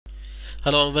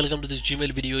Hello and welcome to this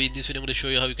Gmail video. In this video I'm going to show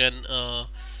you how you can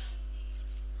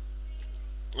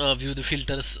view the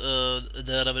filters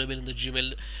that are available in the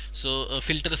Gmail. So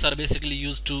filters are basically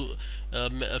used to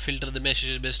filter the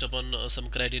messages based upon some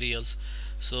criterias.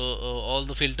 So all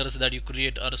the filters that you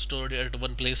create are stored at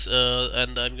one place,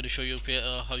 and I'm going to show you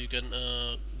how you can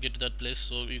get to that place.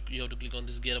 So you have to click on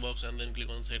this gearbox and then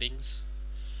click on settings,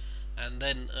 and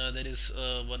then there is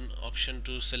one option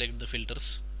to select the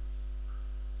filters.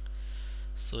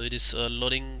 So it is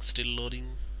loading, still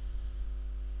loading.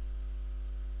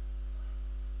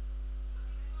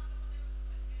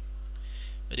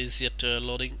 It is yet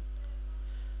loading.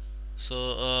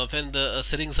 So when the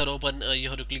settings are open, you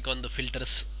have to click on the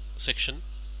filters section.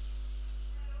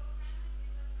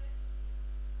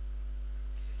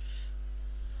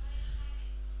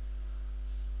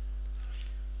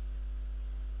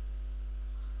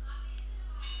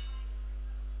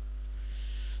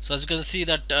 So as you can see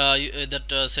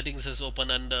that settings is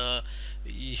open, and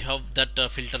you have that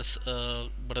filters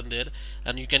button there,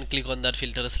 and you can click on that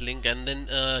filters link, and then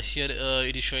here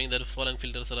it is showing that following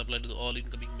filters are applied to all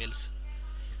incoming mails.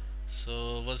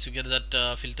 So once you get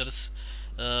that filters,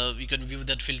 you can view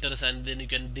that filters, and then you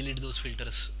can delete those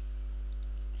filters.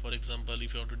 For example,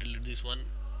 if you want to delete this one,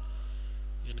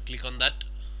 you can click on that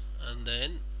and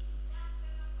then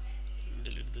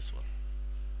delete this one.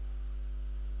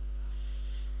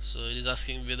 So it is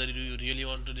asking whether you really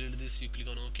want to delete this. You click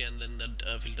on OK, and then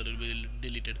that filter will be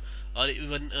deleted. Or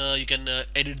even you can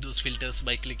edit those filters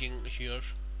by clicking here,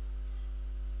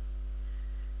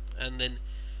 and then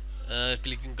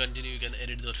clicking continue. You can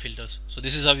edit those filters. So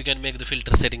this is how you can make the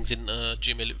filter settings in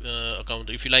Gmail account.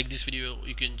 If you like this video,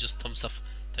 you can just thumbs up.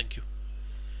 Thank you.